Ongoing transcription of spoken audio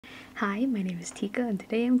Hi, my name is Tika, and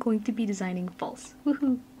today I'm going to be designing false.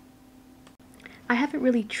 Woohoo! I haven't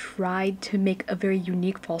really tried to make a very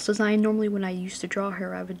unique false design. Normally when I used to draw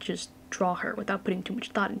her, I would just draw her without putting too much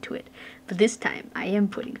thought into it. But this time, I am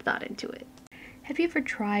putting thought into it. Have you ever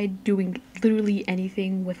tried doing literally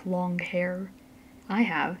anything with long hair? I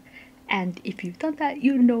have. And if you've done that,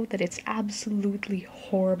 you know that it's absolutely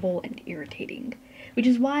horrible and irritating. Which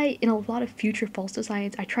is why in a lot of future false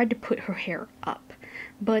designs, I tried to put her hair up.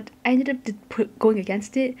 But I ended up going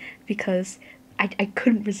against it because I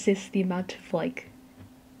couldn't resist the amount of,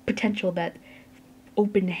 potential that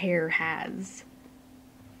open hair has.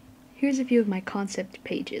 Here's a few of my concept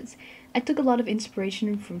pages. I took a lot of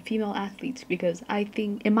inspiration from female athletes because I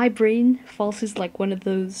think, in my brain, false is like one of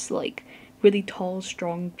those, really tall,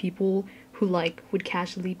 strong people who, would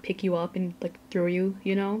casually pick you up and, throw you,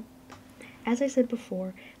 you know? As I said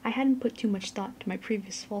before, I hadn't put too much thought to my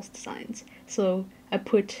previous false designs, so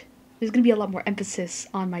there's gonna be a lot more emphasis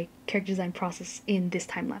on my character design process in this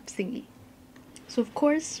time-lapse thingy. So of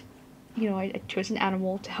course, I chose an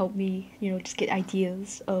animal to help me, just get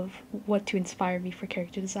ideas of what to inspire me for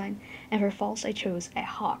character design. And for false, I chose a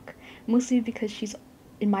hawk, mostly because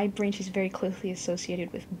in my brain, she's very closely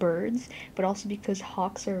associated with birds, but also because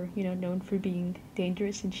hawks are, known for being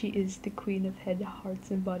dangerous, and she is the queen of head,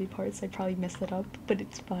 hearts, and body parts. I probably messed that up, but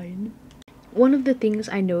it's fine. One of the things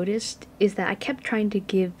I noticed is that I kept trying to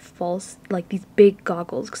give false these big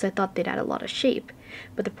goggles because I thought they'd add a lot of shape.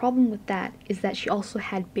 But the problem with that is that she also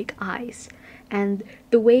had big eyes. And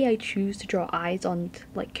the way I choose to draw eyes on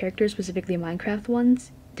characters, specifically Minecraft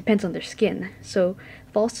ones, depends on their skin. So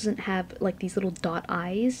false doesn't have these little dot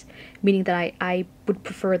eyes, meaning that I would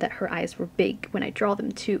prefer that her eyes were big when I draw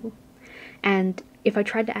them too. And if I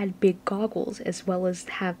tried to add big goggles as well as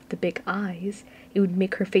have the big eyes, it would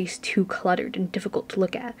make her face too cluttered and difficult to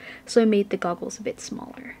look at, so I made the goggles a bit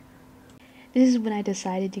smaller. This is when I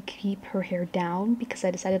decided to keep her hair down because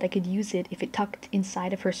I decided I could use it if it tucked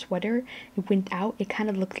inside of her sweater. It went out, it kind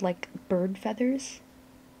of looked like bird feathers.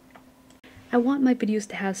 I want my videos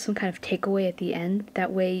to have some kind of takeaway at the end,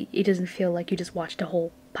 that way it doesn't feel like you just watched a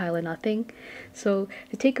whole pile of nothing. So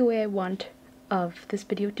the takeaway I want of this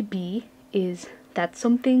video to be is that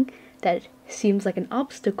something that seems like an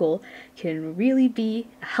obstacle can really be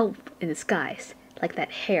a help in disguise, like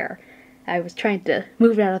that hair. I was trying to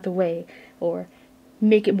move it out of the way or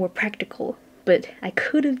make it more practical, but I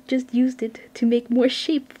could have just used it to make more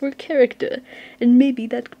shape for a character, and maybe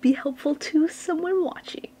that could be helpful to someone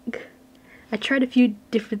watching. I tried a few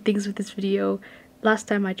different things with this video. Last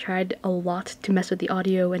time I tried a lot to mess with the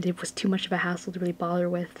audio and it was too much of a hassle to really bother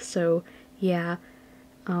with, so yeah.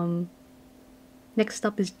 Next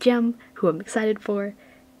up is Gem, who I'm excited for,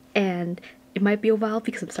 and it might be a while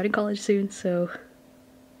because I'm starting college soon, so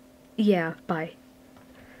yeah, bye.